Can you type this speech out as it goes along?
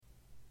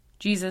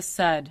Jesus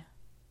said,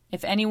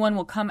 "If anyone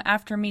will come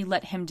after me,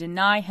 let him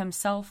deny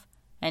himself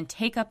and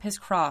take up his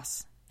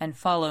cross and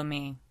follow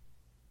me."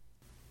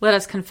 Let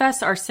us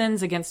confess our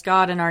sins against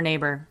God and our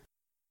neighbor.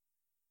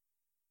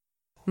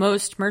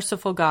 Most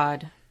merciful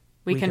God,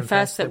 we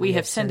confess that we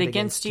have sinned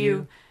against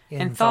you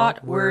in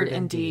thought, word,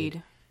 and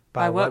deed,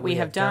 by what we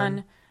have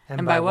done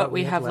and by what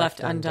we have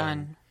left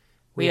undone.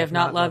 We have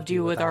not loved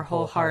you with our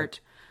whole heart.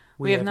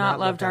 We have not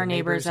loved our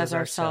neighbors as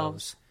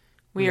ourselves.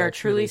 We are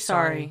truly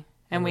sorry,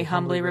 and we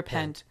humbly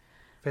repent.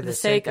 For the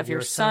sake of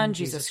your Son,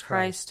 Jesus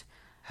Christ,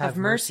 have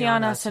mercy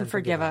on us and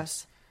forgive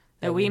us,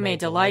 that we may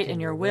delight in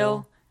your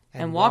will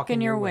and walk in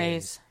your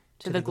ways,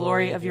 to the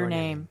glory of your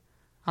name.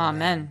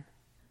 Amen.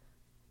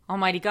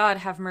 Almighty God,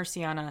 have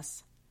mercy on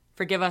us.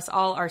 Forgive us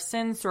all our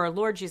sins through our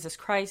Lord Jesus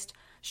Christ.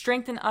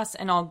 Strengthen us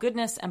in all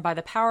goodness, and by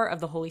the power of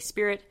the Holy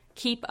Spirit,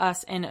 keep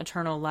us in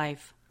eternal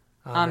life.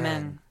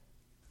 Amen.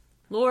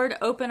 Lord,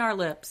 open our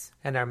lips,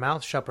 and our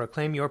mouth shall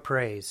proclaim your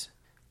praise.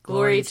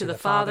 Glory to the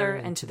Father,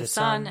 and to the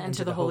Son, and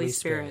to the Holy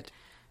Spirit,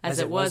 as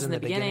it was in the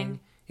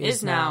beginning,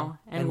 is now,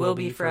 and will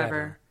be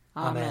forever.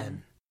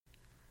 Amen.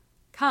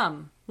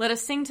 Come, let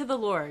us sing to the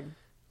Lord.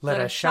 Let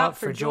us shout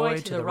for joy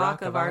to the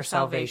rock of our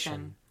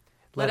salvation.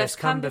 Let us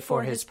come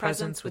before his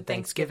presence with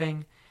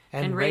thanksgiving,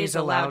 and raise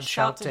a loud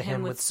shout to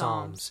him with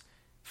psalms.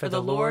 For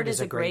the Lord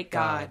is a great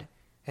God,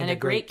 and a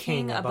great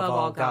King above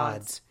all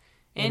gods.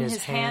 In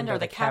his hand are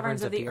the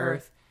caverns of the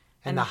earth,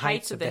 and the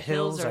heights of the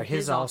hills are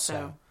his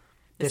also.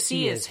 The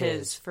sea is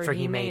his, for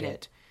he made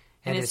it,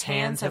 and his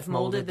hands have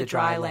molded the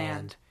dry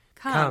land.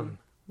 Come,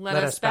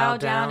 let us bow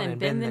down and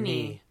bend the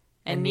knee,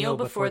 and kneel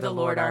before the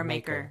Lord our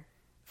Maker.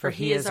 For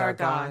he is our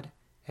God,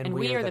 and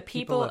we are the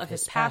people of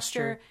his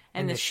pasture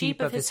and the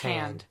sheep of his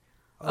hand.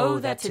 Oh,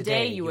 that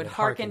today you would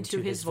hearken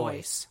to his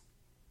voice.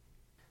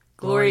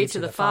 Glory to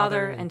the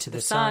Father, and to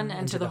the Son,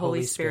 and to the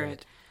Holy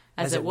Spirit,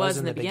 as it was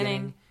in the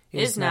beginning,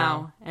 is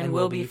now, and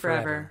will be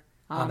forever.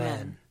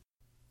 Amen.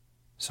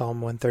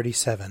 Psalm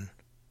 137.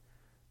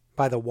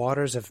 By the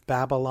waters of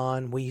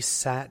Babylon we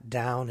sat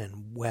down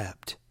and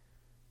wept,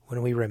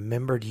 when we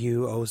remembered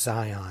you, O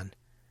Zion.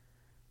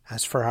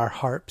 As for our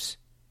harps,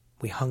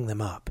 we hung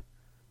them up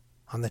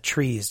on the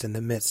trees in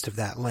the midst of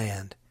that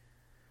land.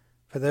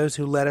 For those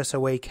who led us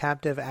away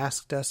captive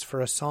asked us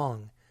for a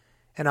song,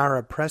 and our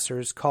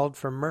oppressors called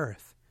for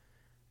mirth.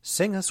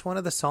 Sing us one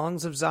of the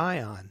songs of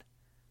Zion.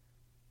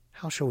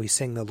 How shall we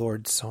sing the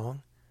Lord's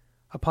song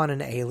upon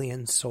an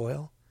alien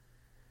soil?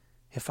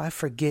 If I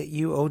forget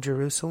you, O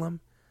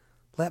Jerusalem,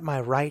 let my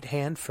right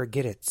hand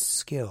forget its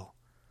skill.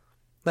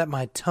 Let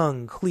my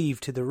tongue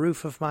cleave to the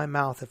roof of my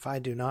mouth if I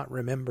do not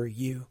remember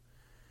you,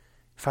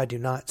 if I do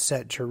not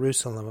set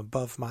Jerusalem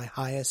above my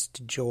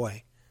highest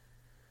joy.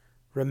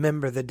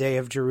 Remember the day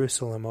of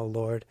Jerusalem, O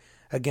Lord,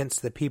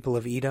 against the people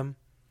of Edom,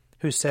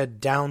 who said,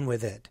 down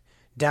with it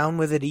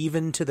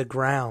even to the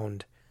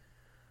ground.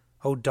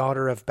 O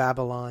daughter of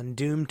Babylon,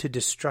 doomed to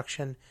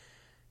destruction,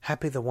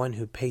 happy the one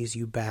who pays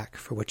you back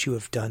for what you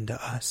have done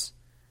to us.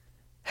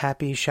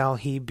 Happy shall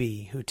he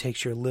be who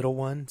takes your little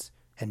ones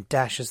and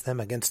dashes them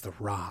against the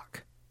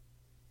rock.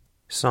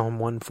 Psalm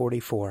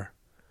 144.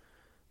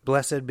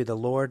 Blessed be the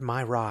Lord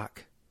my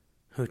rock,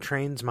 who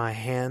trains my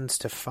hands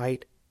to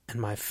fight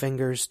and my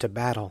fingers to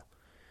battle,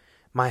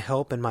 my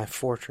help and my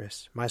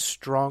fortress, my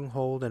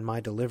stronghold and my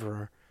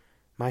deliverer,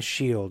 my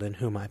shield in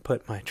whom I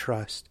put my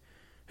trust,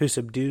 who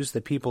subdues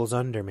the peoples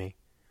under me.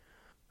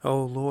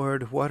 O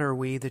Lord, what are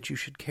we that you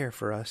should care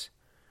for us?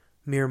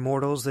 Mere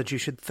mortals that you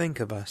should think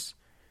of us.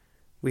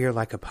 We are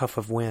like a puff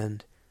of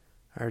wind.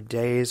 Our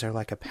days are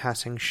like a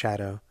passing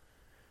shadow.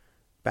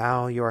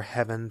 Bow your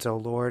heavens, O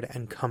Lord,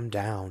 and come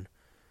down.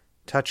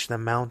 Touch the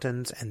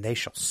mountains, and they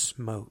shall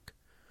smoke.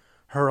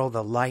 Hurl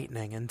the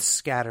lightning, and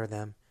scatter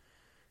them.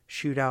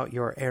 Shoot out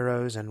your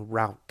arrows, and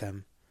rout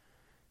them.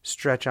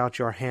 Stretch out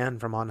your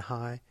hand from on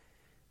high.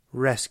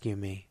 Rescue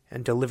me,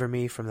 and deliver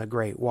me from the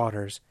great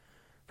waters,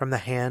 from the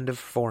hand of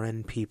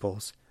foreign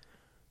peoples,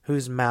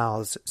 whose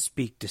mouths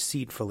speak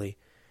deceitfully,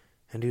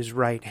 and whose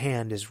right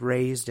hand is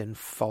raised in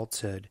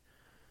falsehood.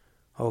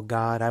 O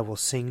God, I will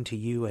sing to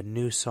you a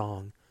new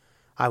song.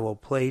 I will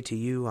play to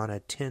you on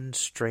a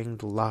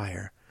 10-stringed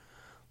lyre.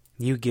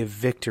 You give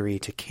victory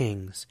to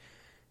kings,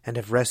 and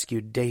have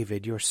rescued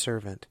David your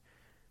servant.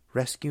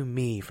 Rescue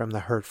me from the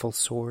hurtful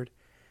sword,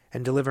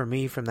 and deliver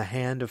me from the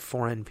hand of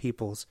foreign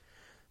peoples,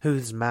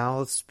 whose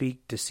mouths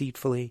speak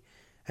deceitfully,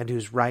 and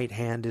whose right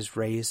hand is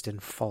raised in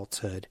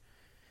falsehood.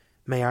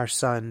 May our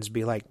sons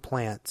be like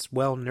plants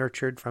well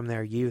nurtured from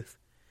their youth,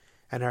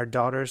 and our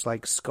daughters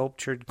like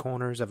sculptured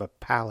corners of a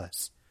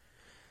palace.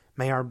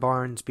 May our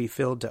barns be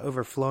filled to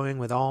overflowing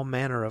with all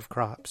manner of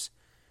crops.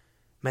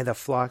 May the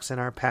flocks in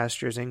our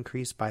pastures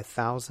increase by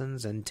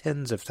thousands and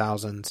tens of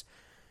thousands.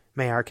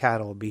 May our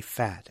cattle be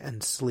fat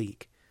and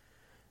sleek.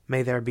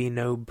 May there be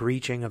no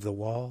breaching of the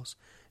walls,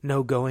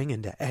 no going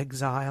into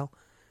exile,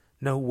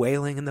 no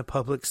wailing in the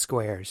public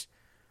squares.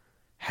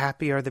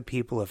 Happy are the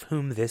people of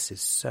whom this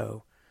is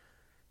so.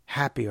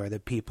 Happy are the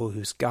people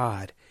whose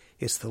God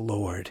is the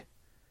Lord.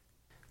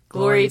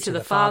 Glory to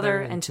the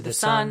Father, and to the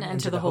Son, and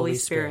to the Holy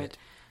Spirit,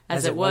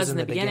 as it was in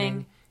the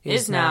beginning,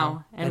 is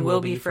now, and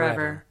will be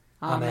forever.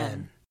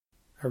 Amen.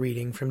 A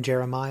reading from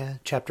Jeremiah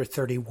chapter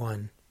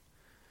 31.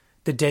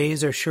 The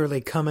days are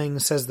surely coming,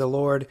 says the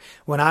Lord,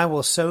 when I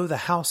will sow the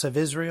house of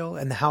Israel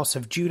and the house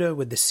of Judah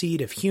with the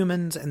seed of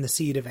humans and the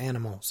seed of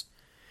animals.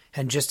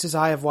 And just as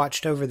I have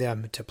watched over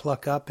them to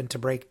pluck up and to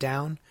break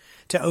down,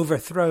 to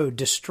overthrow,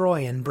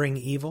 destroy, and bring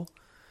evil,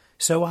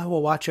 so I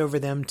will watch over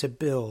them to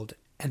build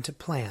and to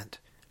plant,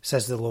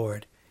 says the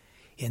Lord.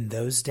 In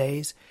those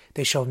days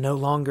they shall no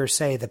longer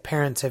say, the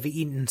parents have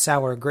eaten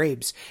sour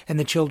grapes, and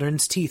the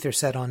children's teeth are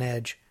set on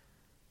edge.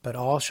 But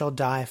all shall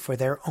die for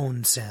their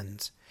own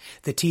sins.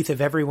 The teeth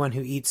of everyone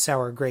who eats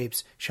sour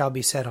grapes shall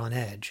be set on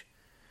edge.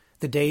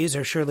 The days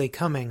are surely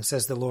coming,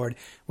 says the Lord,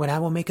 when I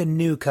will make a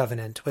new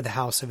covenant with the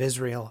house of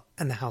Israel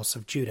and the house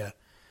of Judah.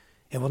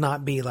 It will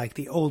not be like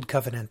the old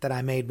covenant that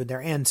I made with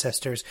their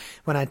ancestors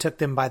when I took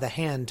them by the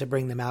hand to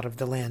bring them out of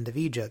the land of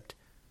Egypt,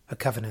 a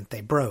covenant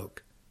they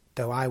broke,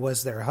 though I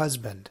was their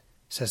husband,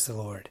 says the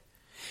Lord.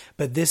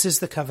 But this is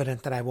the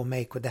covenant that I will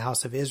make with the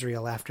house of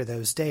Israel after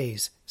those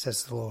days,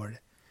 says the Lord.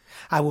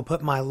 I will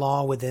put my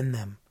law within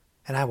them,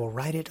 and I will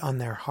write it on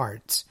their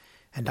hearts,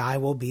 and I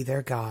will be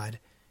their God,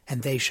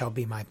 and they shall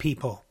be my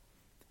people.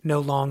 No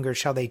longer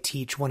shall they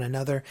teach one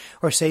another,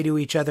 or say to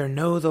each other,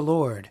 Know the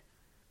Lord,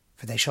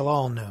 for they shall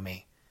all know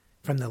me,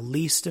 from the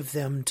least of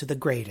them to the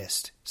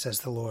greatest,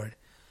 says the Lord.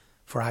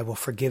 For I will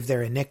forgive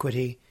their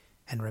iniquity,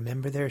 and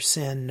remember their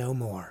sin no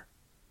more.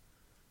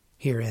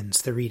 Here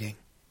ends the reading.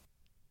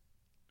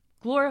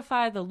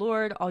 Glorify the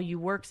Lord, all you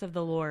works of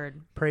the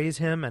Lord. Praise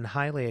him and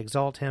highly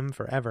exalt him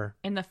forever.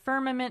 In the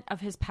firmament of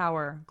his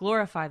power,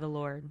 glorify the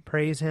Lord.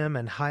 Praise him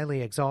and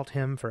highly exalt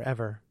him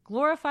forever.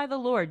 Glorify the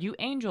Lord, you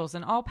angels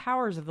and all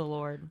powers of the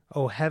Lord.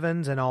 O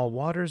heavens and all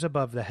waters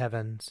above the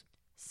heavens.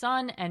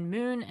 Sun and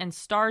moon and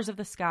stars of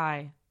the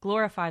sky,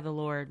 glorify the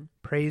Lord.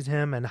 Praise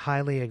him and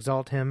highly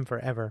exalt him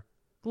forever.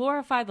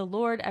 Glorify the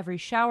Lord, every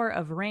shower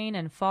of rain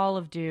and fall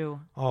of dew.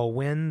 All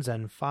winds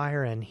and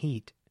fire and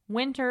heat.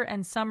 Winter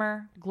and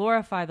summer,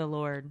 glorify the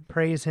Lord.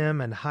 Praise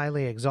him and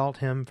highly exalt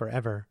him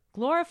forever.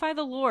 Glorify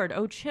the Lord,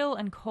 O chill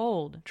and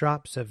cold.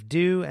 Drops of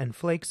dew and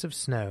flakes of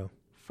snow.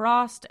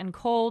 Frost and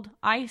cold,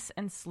 ice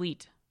and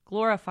sleet,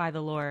 glorify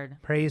the Lord.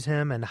 Praise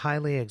him and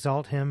highly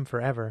exalt him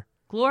forever.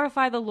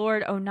 Glorify the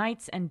Lord, O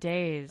nights and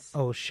days.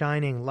 O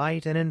shining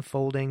light and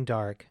enfolding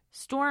dark.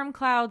 Storm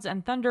clouds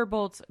and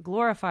thunderbolts,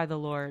 glorify the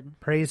Lord.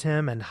 Praise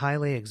him and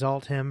highly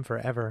exalt him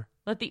forever.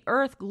 Let the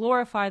earth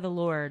glorify the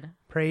Lord.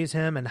 Praise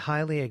him and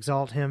highly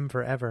exalt him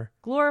forever.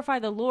 Glorify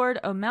the Lord,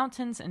 O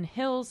mountains and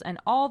hills, and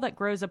all that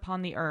grows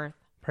upon the earth.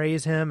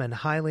 Praise him and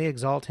highly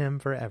exalt him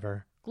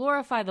forever.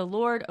 Glorify the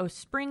Lord, O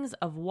springs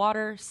of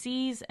water,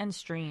 seas and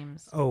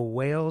streams. O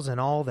whales and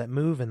all that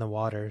move in the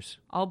waters.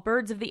 All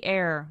birds of the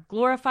air,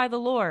 glorify the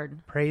Lord.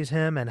 Praise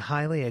him and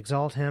highly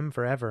exalt him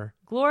forever.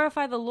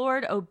 Glorify the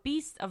Lord, O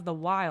beasts of the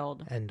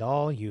wild. And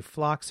all you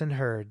flocks and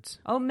herds.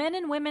 O men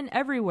and women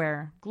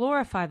everywhere,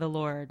 glorify the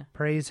Lord.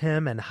 Praise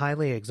him and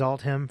highly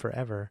exalt him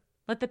forever.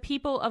 Let the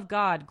people of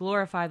God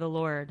glorify the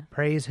Lord.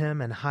 Praise him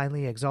and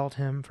highly exalt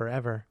him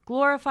forever.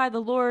 Glorify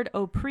the Lord,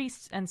 O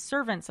priests and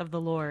servants of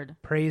the Lord.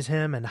 Praise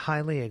him and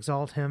highly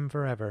exalt him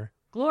forever.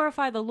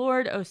 Glorify the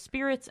Lord, O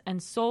spirits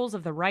and souls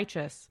of the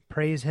righteous.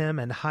 Praise him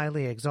and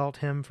highly exalt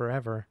him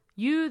forever.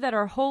 You that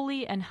are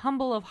holy and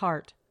humble of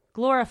heart,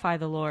 glorify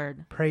the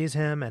Lord. Praise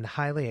him and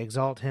highly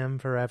exalt him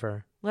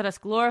forever. Let us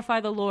glorify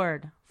the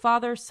Lord,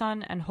 Father,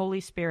 Son, and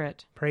Holy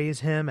Spirit.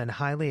 Praise him and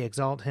highly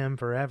exalt him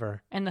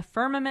forever. In the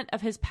firmament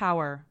of his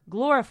power,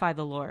 glorify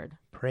the Lord.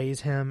 Praise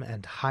him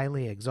and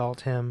highly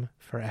exalt him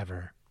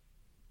forever.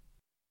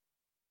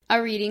 A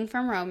reading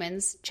from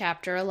Romans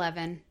chapter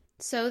 11.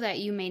 So that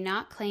you may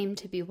not claim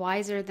to be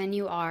wiser than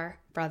you are,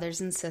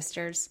 brothers and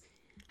sisters,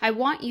 I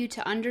want you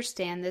to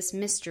understand this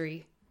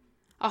mystery.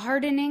 A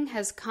hardening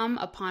has come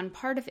upon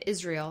part of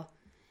Israel,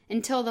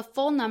 until the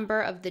full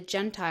number of the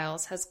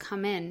Gentiles has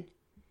come in.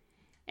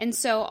 And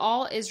so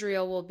all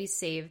Israel will be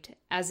saved,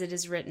 as it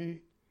is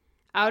written,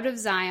 Out of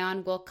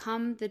Zion will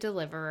come the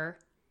deliverer.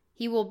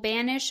 He will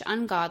banish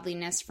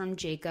ungodliness from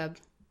Jacob.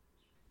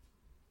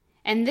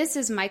 And this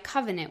is my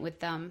covenant with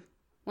them,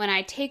 when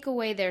I take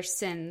away their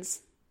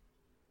sins.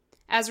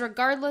 As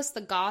regardless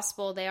the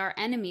gospel, they are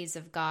enemies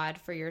of God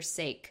for your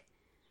sake.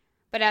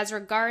 But as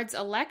regards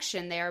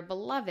election, they are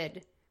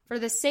beloved. For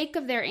the sake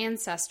of their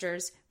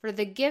ancestors, for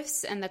the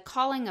gifts and the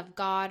calling of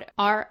God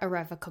are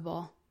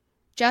irrevocable.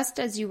 Just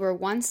as you were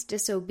once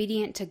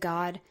disobedient to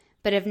God,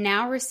 but have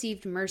now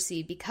received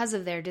mercy because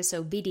of their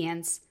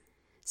disobedience,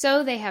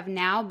 so they have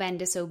now been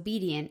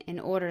disobedient in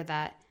order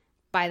that,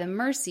 by the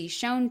mercy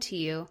shown to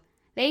you,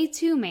 they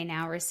too may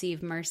now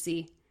receive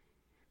mercy.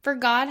 For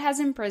God has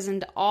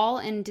imprisoned all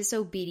in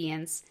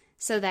disobedience,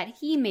 so that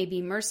he may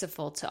be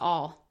merciful to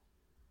all.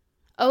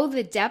 Oh,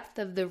 the depth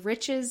of the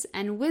riches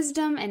and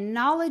wisdom and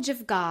knowledge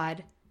of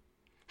God!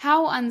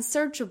 How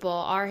unsearchable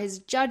are his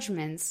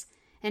judgments,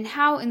 and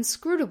how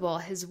inscrutable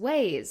his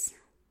ways!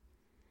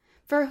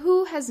 For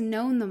who has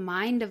known the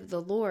mind of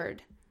the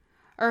Lord?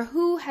 Or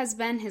who has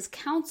been his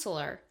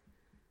counselor?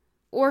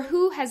 Or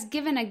who has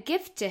given a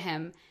gift to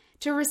him,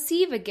 to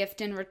receive a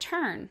gift in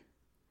return.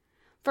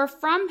 For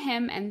from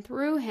him and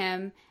through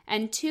him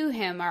and to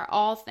him are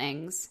all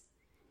things.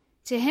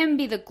 To him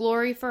be the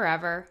glory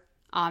forever.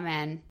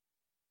 Amen.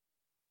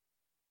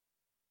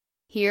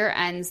 Here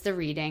ends the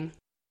reading.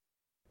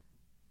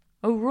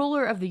 O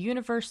ruler of the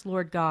universe,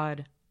 Lord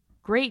God,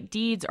 great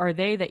deeds are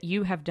they that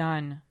you have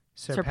done,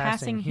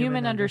 surpassing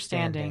human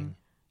understanding.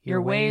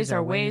 Your ways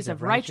are ways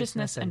of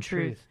righteousness and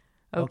truth,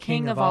 O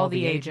King of all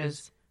the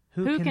ages.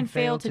 Who can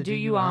fail to do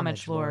you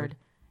homage, Lord,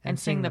 and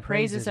sing the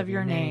praises of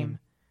your name?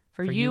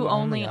 For you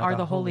only are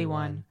the Holy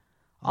One.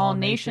 All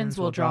nations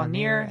will draw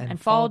near and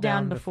fall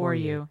down before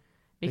you,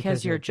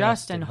 because your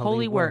just and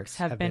holy works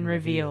have been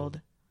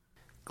revealed.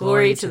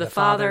 Glory to the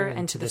Father,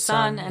 and to the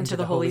Son, and to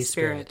the Holy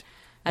Spirit,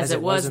 as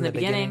it was in the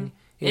beginning,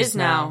 is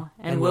now,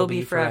 and will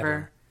be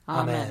forever.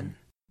 Amen.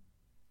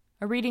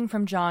 A reading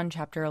from John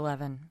chapter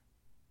 11.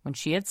 When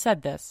she had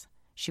said this,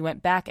 she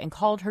went back and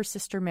called her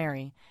sister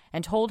Mary,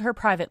 and told her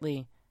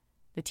privately,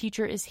 "The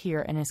teacher is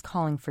here and is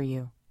calling for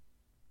you."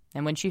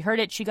 And when she heard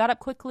it, she got up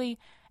quickly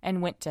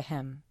and went to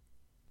him.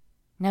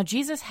 Now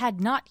Jesus had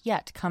not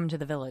yet come to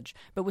the village,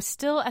 but was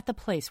still at the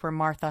place where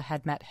Martha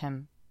had met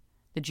him.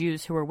 The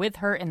Jews who were with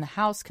her in the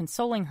house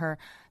consoling her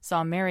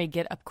saw Mary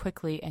get up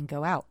quickly and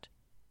go out.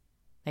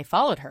 They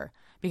followed her,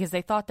 because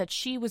they thought that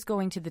she was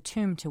going to the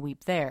tomb to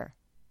weep there.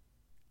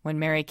 When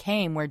Mary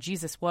came where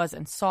Jesus was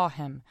and saw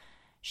him,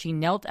 she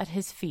knelt at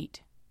his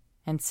feet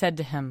and said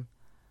to him,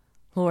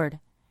 "Lord,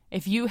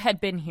 if you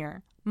had been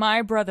here,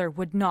 my brother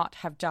would not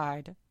have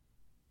died."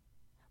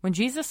 When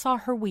Jesus saw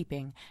her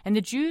weeping, and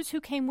the Jews who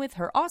came with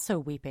her also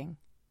weeping,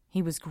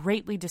 he was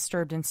greatly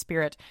disturbed in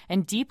spirit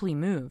and deeply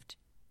moved.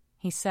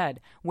 He said,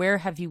 "Where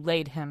have you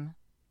laid him?"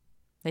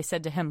 They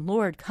said to him,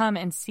 "Lord, come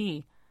and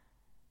see."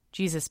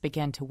 Jesus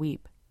began to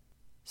weep.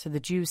 So the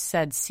Jews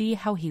said, "See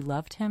how he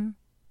loved him?"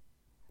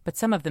 But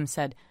some of them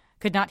said,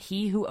 "Could not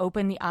he who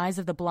opened the eyes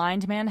of the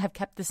blind man have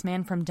kept this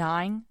man from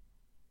dying?"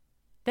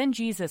 Then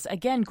Jesus,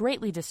 again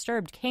greatly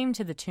disturbed, came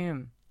to the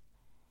tomb.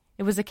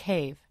 It was a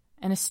cave,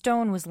 and a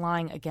stone was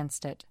lying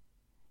against it.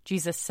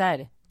 Jesus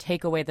said,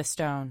 "Take away the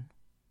stone."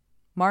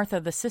 Martha,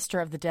 the sister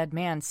of the dead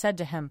man, said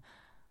to him,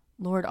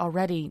 "Lord,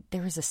 already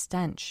there is a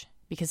stench,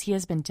 because he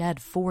has been dead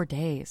 4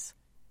 days."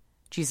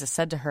 Jesus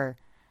said to her,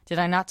 "Did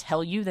I not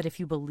tell you that if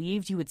you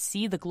believed, you would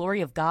see the glory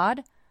of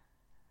God?"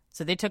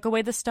 So they took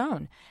away the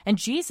stone, and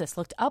Jesus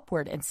looked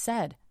upward and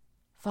said,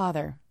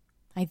 "Father,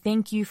 I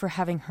thank you for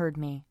having heard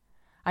me.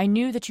 I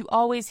knew that you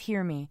always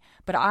hear me,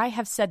 but I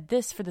have said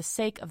this for the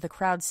sake of the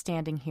crowd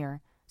standing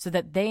here, so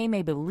that they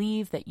may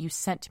believe that you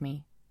sent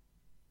me."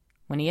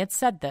 When he had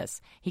said this,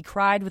 he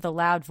cried with a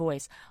loud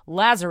voice,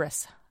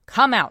 "Lazarus,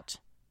 come out!"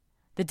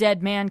 The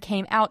dead man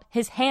came out,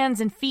 his hands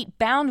and feet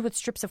bound with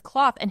strips of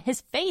cloth, and his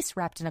face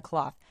wrapped in a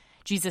cloth.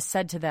 Jesus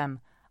said to them,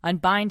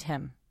 "Unbind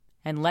him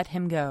and let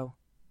him go."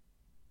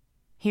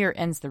 Here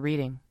ends the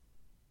reading.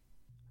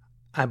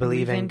 I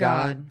believe in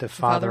God, the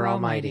Father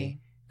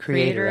Almighty,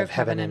 creator of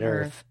heaven and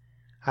earth.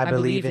 I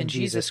believe in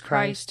Jesus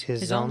Christ,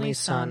 his only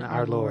Son,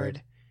 our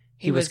Lord.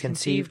 He was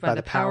conceived by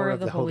the power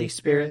of the Holy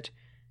Spirit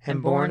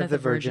and born of the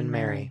Virgin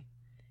Mary.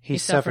 He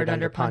suffered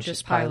under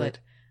Pontius Pilate,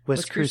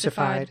 was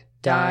crucified,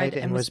 died,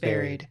 and was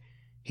buried.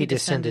 He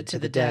descended to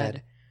the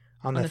dead.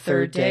 On the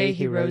third day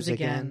he rose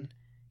again.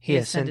 He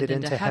ascended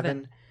into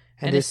heaven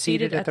and is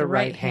seated at the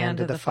right hand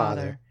of the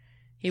Father.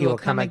 He will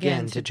come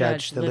again to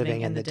judge the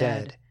living and the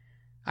dead.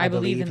 I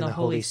believe in the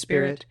Holy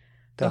Spirit,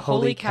 the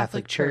Holy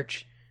Catholic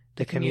Church,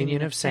 the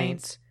communion of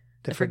saints,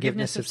 the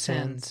forgiveness of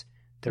sins,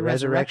 the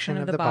resurrection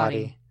of the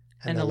body,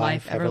 and the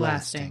life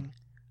everlasting.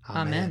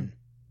 Amen.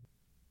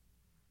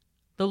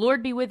 The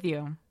Lord be with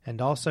you.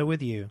 And also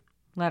with you.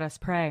 Let us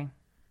pray.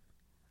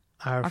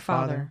 Our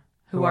Father,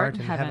 who art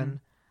in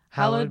heaven,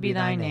 hallowed be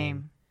thy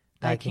name.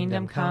 Thy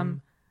kingdom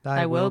come,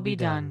 thy will be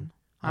done,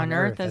 on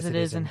earth as it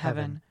is in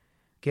heaven.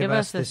 Give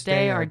us this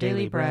day our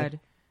daily bread,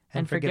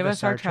 and forgive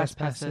us our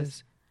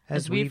trespasses,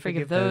 as we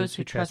forgive those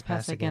who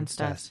trespass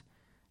against us.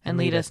 And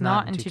lead us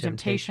not into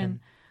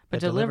temptation, but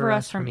deliver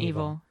us from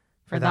evil.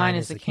 For thine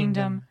is the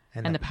kingdom,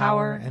 and the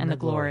power, and the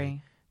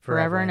glory,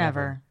 forever and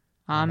ever.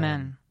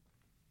 Amen.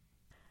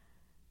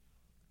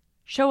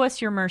 Show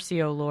us your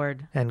mercy, O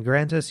Lord. And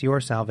grant us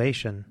your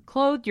salvation.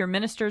 Clothe your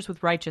ministers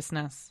with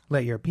righteousness.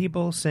 Let your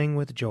people sing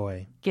with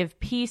joy. Give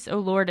peace, O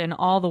Lord, in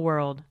all the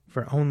world.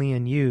 For only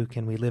in you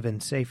can we live in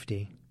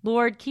safety.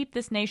 Lord, keep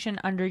this nation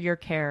under your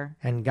care.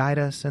 And guide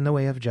us in the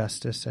way of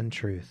justice and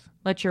truth.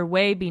 Let your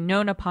way be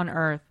known upon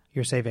earth.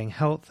 Your saving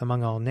health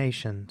among all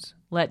nations.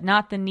 Let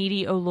not the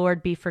needy, O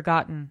Lord, be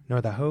forgotten.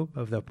 Nor the hope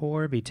of the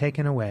poor be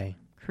taken away.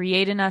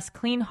 Create in us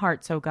clean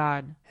hearts, O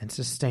God. And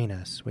sustain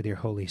us with your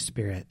Holy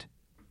Spirit.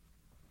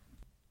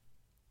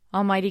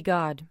 Almighty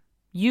God,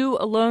 you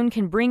alone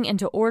can bring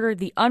into order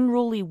the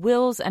unruly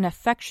wills and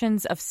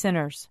affections of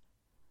sinners.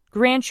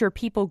 Grant your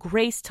people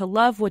grace to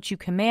love what you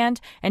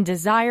command and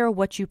desire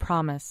what you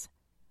promise,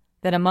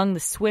 that among the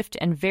swift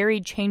and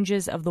varied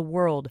changes of the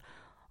world,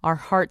 our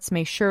hearts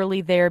may surely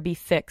there be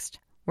fixed,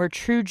 where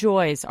true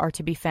joys are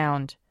to be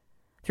found.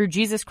 Through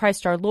Jesus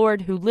Christ our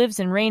Lord, who lives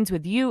and reigns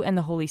with you and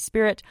the Holy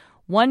Spirit,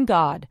 one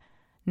God,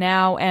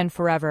 now and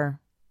forever.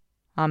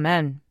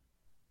 Amen.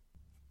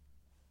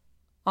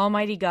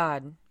 Almighty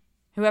God,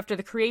 who after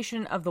the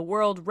creation of the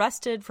world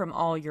rested from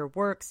all your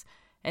works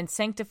and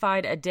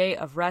sanctified a day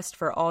of rest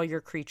for all your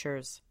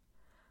creatures,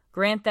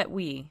 grant that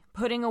we,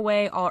 putting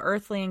away all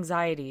earthly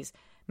anxieties,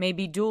 may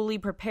be duly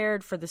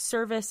prepared for the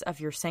service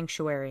of your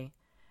sanctuary,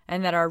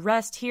 and that our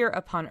rest here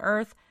upon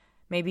earth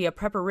may be a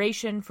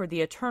preparation for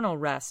the eternal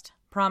rest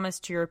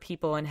promised to your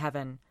people in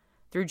heaven,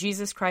 through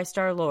Jesus Christ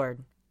our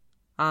Lord.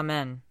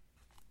 Amen.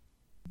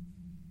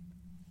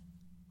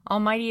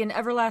 Almighty and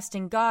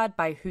everlasting God,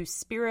 by whose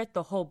Spirit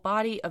the whole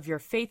body of your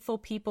faithful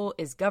people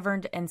is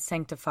governed and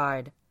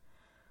sanctified,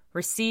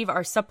 receive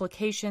our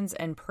supplications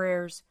and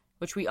prayers,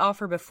 which we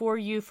offer before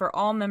you for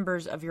all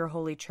members of your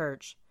holy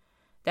church,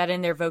 that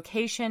in their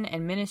vocation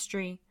and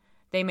ministry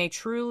they may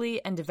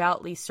truly and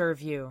devoutly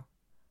serve you,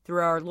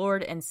 through our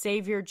Lord and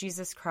Savior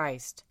Jesus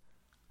Christ.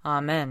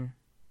 Amen.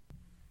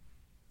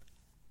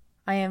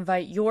 I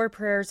invite your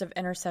prayers of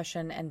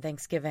intercession and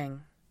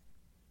thanksgiving.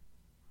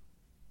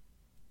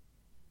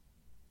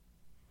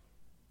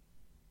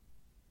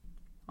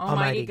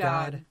 Almighty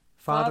God,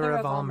 Father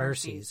of all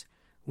mercies,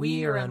 we,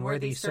 your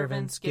unworthy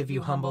servants, give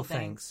you humble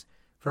thanks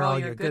for all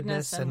your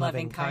goodness and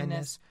loving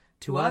kindness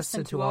to us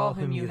and to all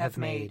whom you have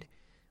made.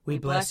 We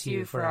bless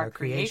you for our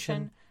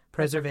creation,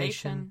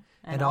 preservation,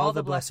 and all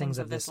the blessings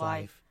of this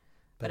life,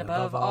 but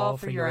above all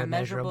for your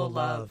immeasurable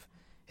love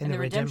in the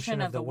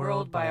redemption of the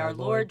world by our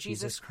Lord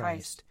Jesus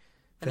Christ,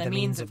 for the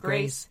means of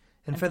grace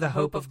and for the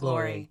hope of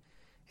glory.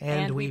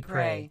 And we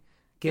pray,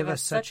 give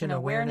us such an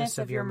awareness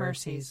of your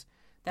mercies,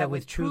 that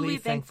with truly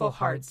thankful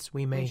hearts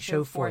we may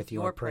show forth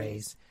your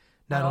praise,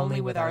 not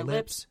only with our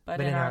lips, but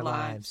in our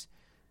lives,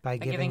 by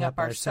giving up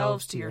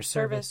ourselves to your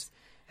service,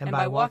 and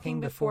by walking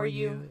before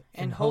you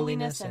in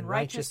holiness and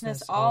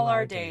righteousness all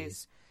our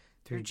days,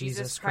 through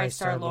Jesus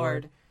Christ our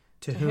Lord,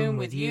 to whom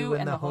with you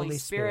and the Holy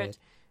Spirit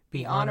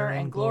be honor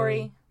and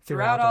glory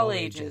throughout all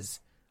ages.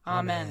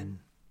 Amen.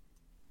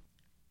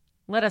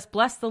 Let us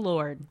bless the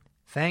Lord.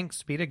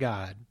 Thanks be to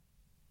God.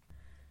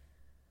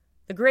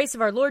 The grace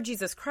of our Lord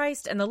Jesus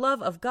Christ and the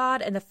love of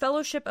God and the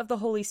fellowship of the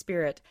Holy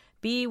Spirit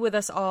be with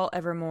us all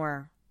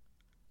evermore.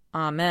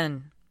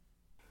 Amen.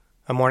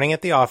 A Morning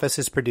at the Office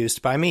is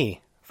produced by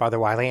me, Father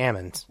Wiley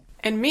Ammons.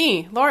 And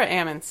me, Laura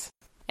Ammons.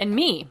 And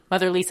me,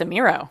 Mother Lisa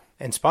Meirow.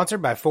 And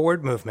sponsored by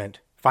Forward Movement.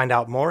 Find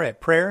out more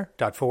at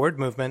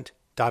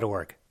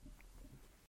prayer.forwardmovement.org.